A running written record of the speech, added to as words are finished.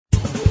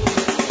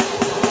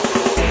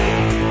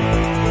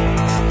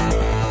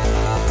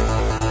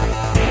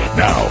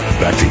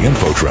back to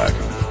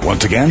InfoTrack.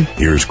 Once again,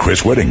 here's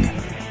Chris Whitting.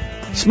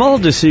 Small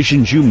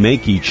decisions you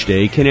make each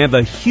day can have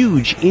a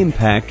huge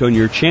impact on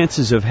your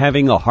chances of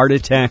having a heart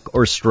attack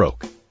or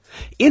stroke.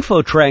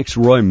 InfoTrack's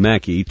Roy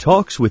Mackey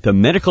talks with a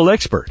medical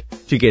expert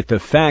to get the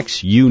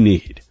facts you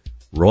need.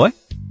 Roy?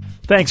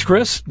 Thanks,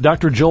 Chris.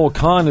 Dr. Joel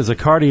Kahn is a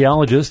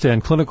cardiologist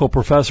and clinical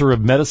professor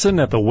of medicine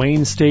at the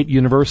Wayne State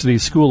University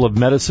School of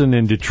Medicine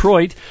in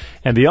Detroit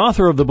and the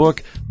author of the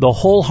book, The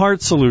Whole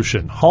Heart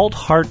Solution, Halt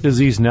Heart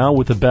Disease Now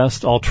with the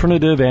Best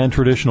Alternative and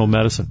Traditional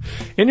Medicine.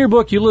 In your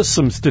book, you list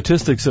some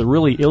statistics that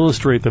really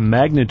illustrate the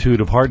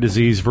magnitude of heart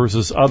disease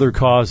versus other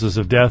causes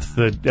of death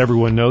that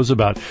everyone knows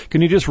about.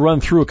 Can you just run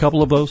through a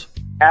couple of those?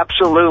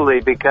 Absolutely,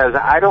 because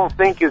I don't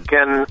think you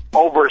can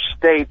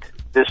overstate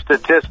the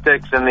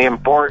statistics and the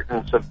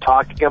importance of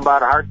talking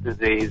about heart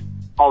disease,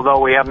 although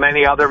we have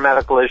many other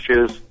medical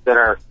issues that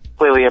are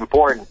clearly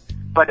important.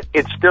 But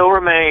it still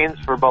remains,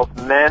 for both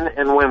men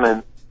and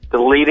women, the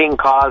leading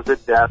cause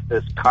of death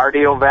is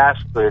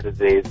cardiovascular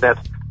disease. That's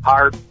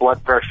heart,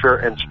 blood pressure,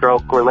 and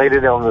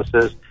stroke-related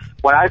illnesses.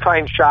 What I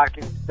find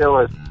shocking still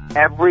is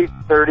every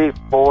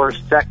 34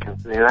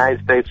 seconds in the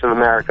United States of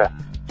America,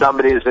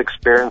 somebody is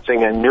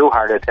experiencing a new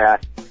heart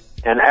attack.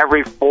 And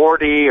every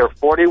 40 or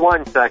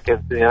 41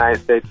 seconds in the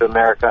United States of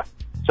America,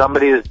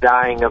 somebody is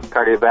dying of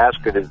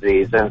cardiovascular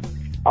disease. And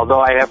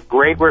although I have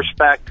great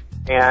respect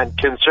and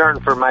concern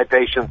for my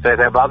patients that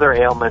have other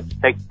ailments,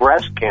 take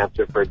breast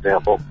cancer, for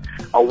example,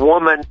 a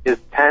woman is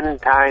 10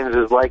 times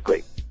as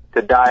likely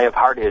to die of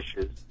heart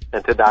issues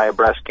than to die of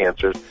breast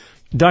cancer.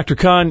 Dr.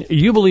 Kahn,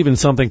 you believe in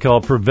something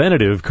called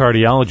preventative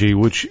cardiology,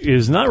 which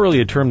is not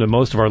really a term that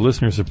most of our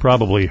listeners have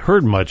probably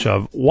heard much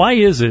of. Why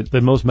is it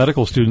that most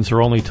medical students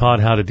are only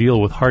taught how to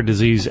deal with heart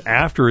disease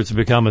after it's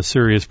become a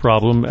serious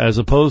problem as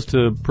opposed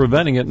to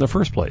preventing it in the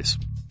first place?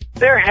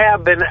 There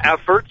have been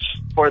efforts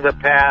for the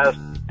past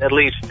at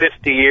least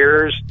 50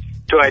 years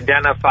to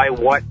identify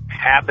what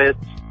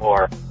habits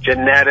or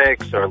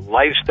genetics or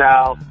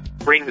lifestyle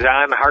brings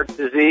on heart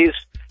disease.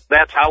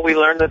 That's how we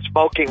learned that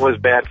smoking was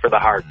bad for the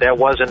heart. That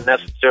wasn't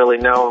necessarily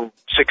known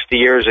 60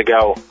 years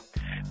ago.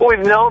 But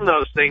we've known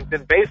those things,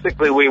 and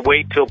basically we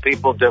wait till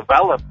people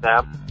develop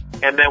them,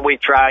 and then we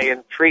try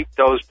and treat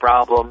those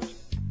problems.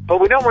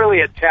 But we don't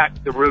really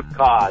attack the root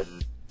cause.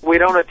 We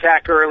don't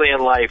attack early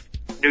in life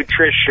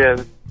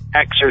nutrition,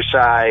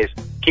 exercise,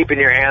 keeping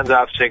your hands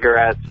off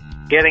cigarettes,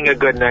 getting a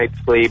good night's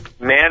sleep,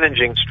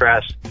 managing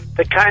stress,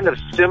 the kind of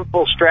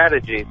simple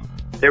strategies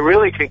that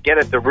really could get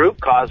at the root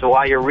cause of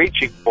why you're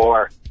reaching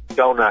for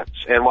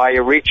donuts and why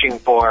you're reaching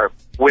for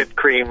whipped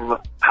cream,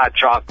 hot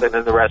chocolate,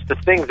 and the rest. The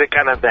things that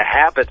kind of the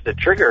habits that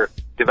trigger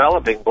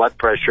developing blood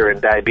pressure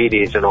and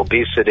diabetes and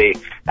obesity.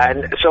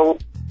 And so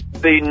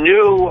the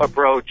new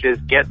approach is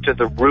get to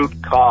the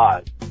root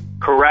cause,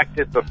 correct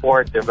it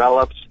before it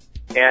develops,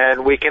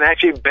 and we can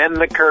actually bend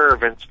the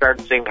curve and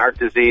start seeing heart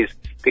disease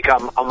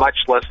become a much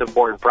less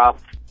important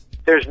problem.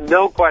 There's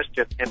no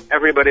question, and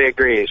everybody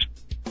agrees,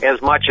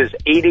 as much as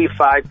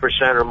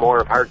 85% or more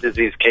of heart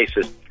disease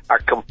cases are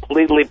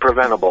completely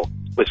preventable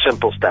with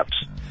simple steps.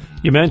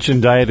 You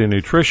mentioned diet and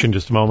nutrition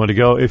just a moment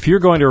ago. If you're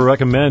going to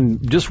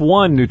recommend just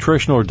one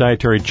nutritional or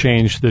dietary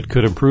change that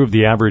could improve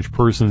the average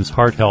person's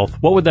heart health,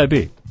 what would that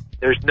be?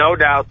 There's no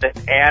doubt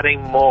that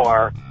adding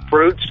more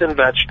fruits and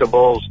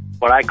vegetables,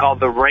 what I call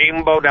the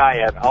rainbow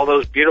diet, all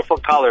those beautiful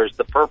colors,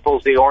 the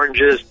purples, the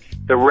oranges,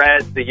 the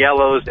reds, the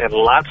yellows, and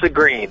lots of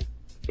green.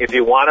 If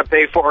you want to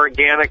pay for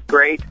organic,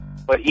 great.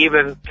 But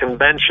even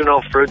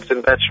conventional fruits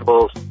and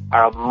vegetables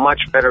are a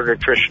much better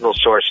nutritional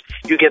source.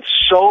 You get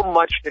so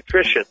much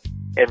nutrition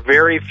and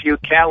very few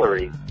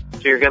calories.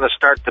 So you're going to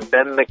start to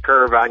bend the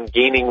curve on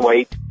gaining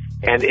weight.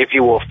 And if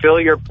you will fill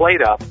your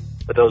plate up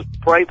with those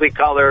brightly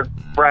colored,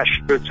 fresh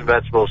fruits and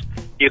vegetables,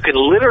 you can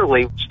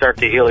literally start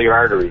to heal your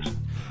arteries.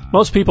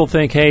 Most people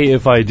think, hey,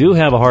 if I do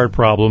have a heart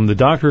problem, the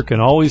doctor can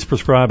always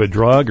prescribe a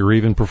drug or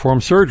even perform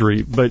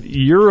surgery. But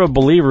you're a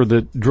believer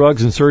that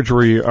drugs and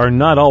surgery are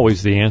not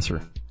always the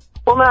answer.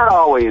 Well, not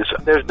always.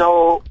 There's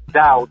no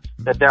doubt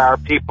that there are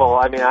people.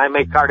 I mean, I'm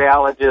a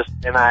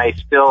cardiologist, and I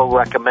still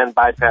recommend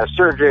bypass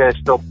surgery. I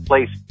still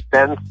place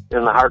stents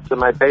in the hearts of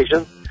my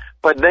patients.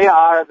 But they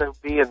are to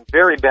be in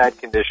very bad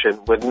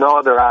condition with no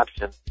other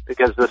option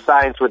because the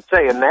science would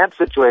say in that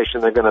situation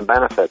they're going to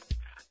benefit.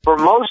 For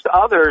most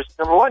others,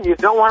 number one, you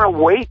don't want to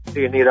wait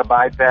till you need a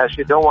bypass.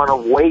 You don't want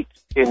to wait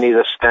till you need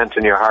a stent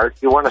in your heart.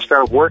 You want to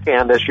start working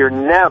on this. You're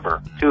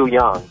never too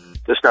young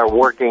to start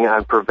working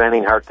on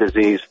preventing heart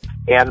disease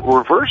and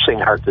reversing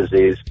heart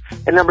disease.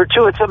 And number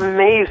two, it's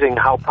amazing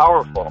how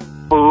powerful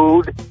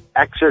food,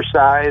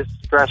 exercise,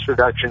 stress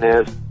reduction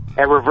is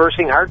at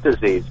reversing heart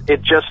disease.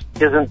 It just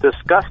isn't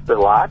discussed a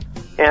lot,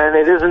 and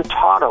it isn't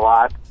taught a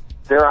lot.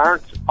 There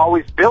aren't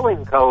always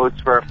billing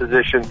codes for a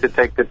physician to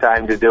take the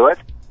time to do it,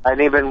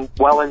 and even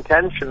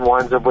well-intentioned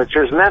ones, of which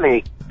there's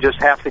many, just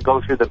have to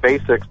go through the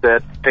basics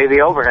that pay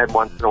the overhead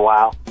once in a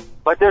while.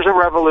 But there's a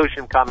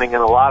revolution coming,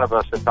 and a lot of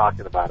us are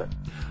talking about it.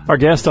 Our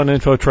guest on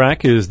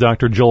InfoTrack is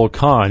Dr. Joel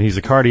Kahn. He's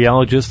a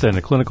cardiologist and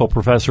a clinical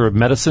professor of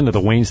medicine at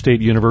the Wayne State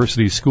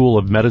University School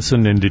of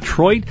Medicine in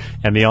Detroit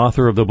and the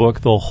author of the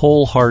book, The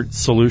Whole Heart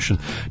Solution.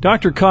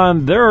 Dr.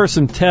 Kahn, there are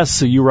some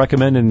tests that you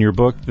recommend in your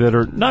book that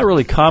are not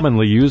really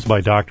commonly used by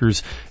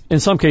doctors,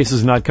 in some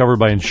cases not covered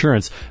by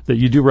insurance, that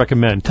you do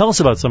recommend. Tell us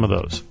about some of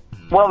those.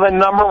 Well, the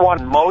number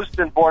one, most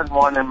important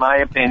one, in my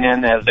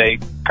opinion, as a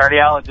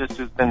cardiologist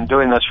who's been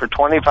doing this for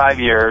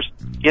 25 years,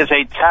 is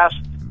a test.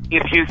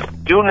 If you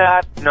do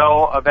not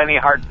know of any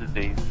heart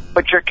disease,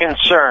 but you're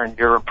concerned,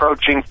 you're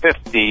approaching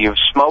 50, you've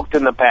smoked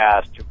in the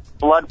past, your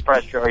blood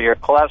pressure or your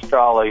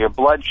cholesterol or your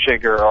blood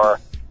sugar, or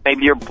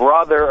maybe your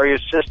brother or your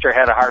sister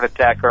had a heart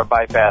attack or a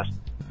bypass,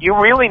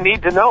 you really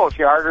need to know if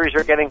your arteries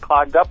are getting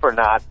clogged up or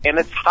not. And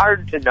it's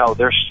hard to know.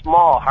 They're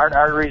small. Heart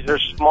arteries are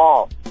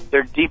small.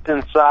 They're deep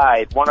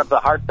inside. One of the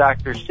heart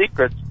doctor's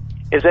secrets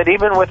is that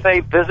even with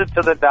a visit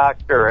to the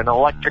doctor, an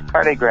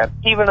electrocardiogram,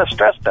 even a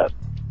stress test,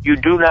 you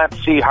do not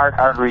see heart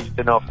arteries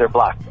to know if they're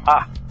blocked.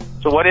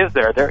 So what is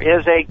there? There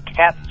is a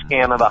CAT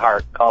scan of the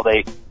heart called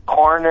a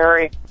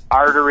coronary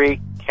artery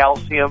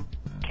calcium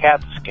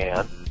CAT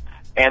scan.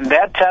 And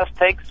that test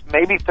takes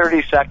maybe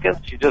 30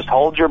 seconds. You just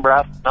hold your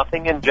breath,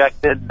 nothing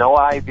injected, no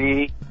IV.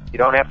 You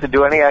don't have to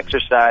do any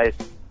exercise.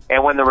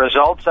 And when the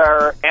results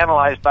are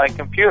analyzed by a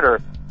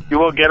computer, you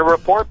will get a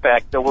report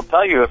back that will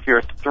tell you if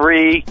your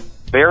 3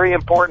 very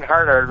important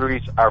heart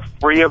arteries are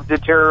free of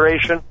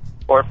deterioration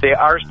or if they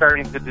are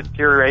starting to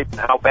deteriorate and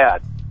how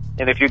bad.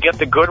 And if you get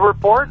the good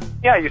report,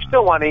 yeah, you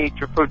still want to eat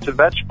your fruits and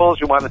vegetables,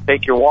 you want to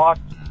take your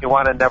walks, you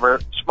want to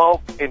never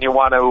smoke, and you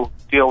want to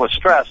deal with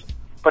stress.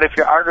 But if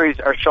your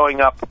arteries are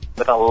showing up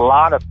with a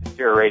lot of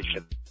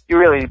deterioration, you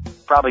really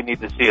probably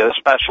need to see a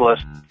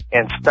specialist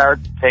and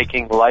start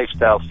taking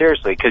lifestyle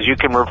seriously, because you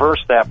can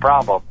reverse that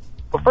problem.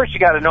 But first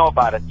you got to know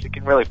about it so you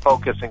can really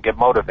focus and get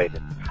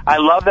motivated. I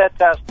love that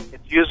test.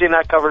 It's usually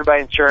not covered by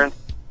insurance.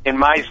 In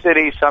my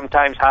city,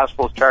 sometimes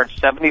hospitals charge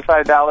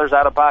 $75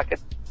 out of pocket.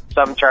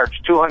 Some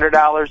charge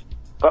 $200.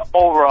 But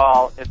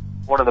overall, it's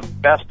one of the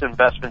best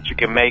investments you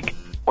can make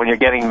when you're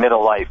getting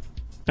middle life.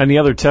 Any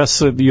other tests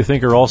that you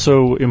think are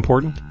also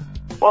important?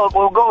 Well,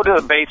 we'll go to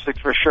the basics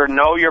for sure.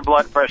 Know your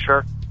blood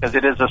pressure, because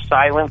it is a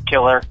silent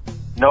killer.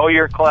 Know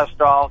your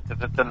cholesterol,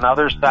 because it's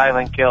another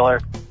silent killer.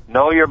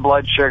 Know your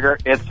blood sugar.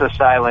 It's a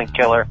silent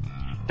killer.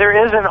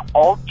 There is an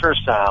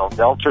ultrasound.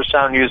 The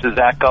ultrasound uses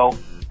echo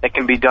that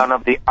can be done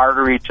of the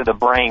artery to the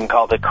brain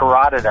called the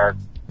carotid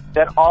artery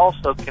that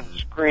also can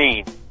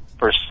screen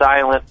for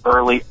silent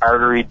early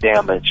artery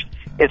damage.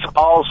 It's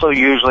also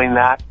usually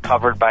not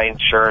covered by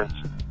insurance,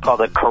 called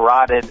a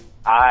carotid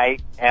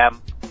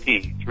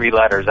IMT, 3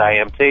 letters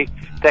IMT,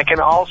 that can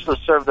also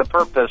serve the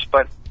purpose.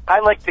 But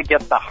I like to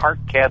get the heart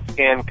CAT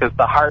scan because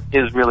the heart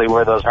is really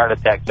where those heart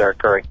attacks are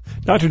occurring.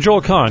 Dr. Joel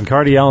Kahn,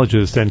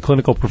 cardiologist and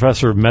clinical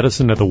professor of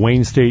medicine at the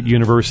Wayne State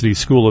University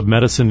School of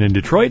Medicine in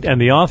Detroit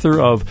and the author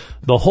of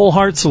The Whole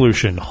Heart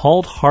Solution,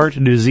 Halt Heart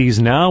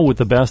Disease Now with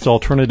the Best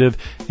Alternative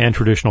and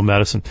Traditional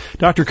Medicine.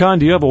 Dr. Kahn,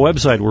 do you have a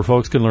website where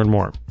folks can learn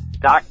more?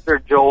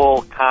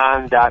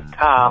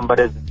 drjoelkahn.com, but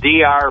it's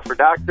DR for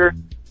doctor,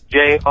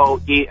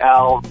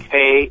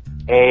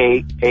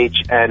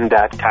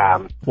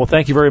 JOELKAHN.com. Well,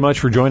 thank you very much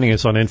for joining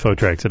us on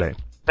InfoTrack today.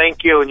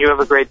 Thank you, and you have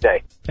a great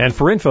day. And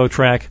for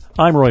InfoTrack,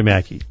 I'm Roy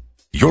Mackey.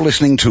 You're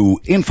listening to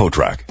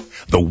InfoTrack,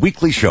 the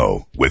weekly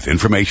show with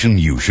information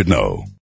you should know.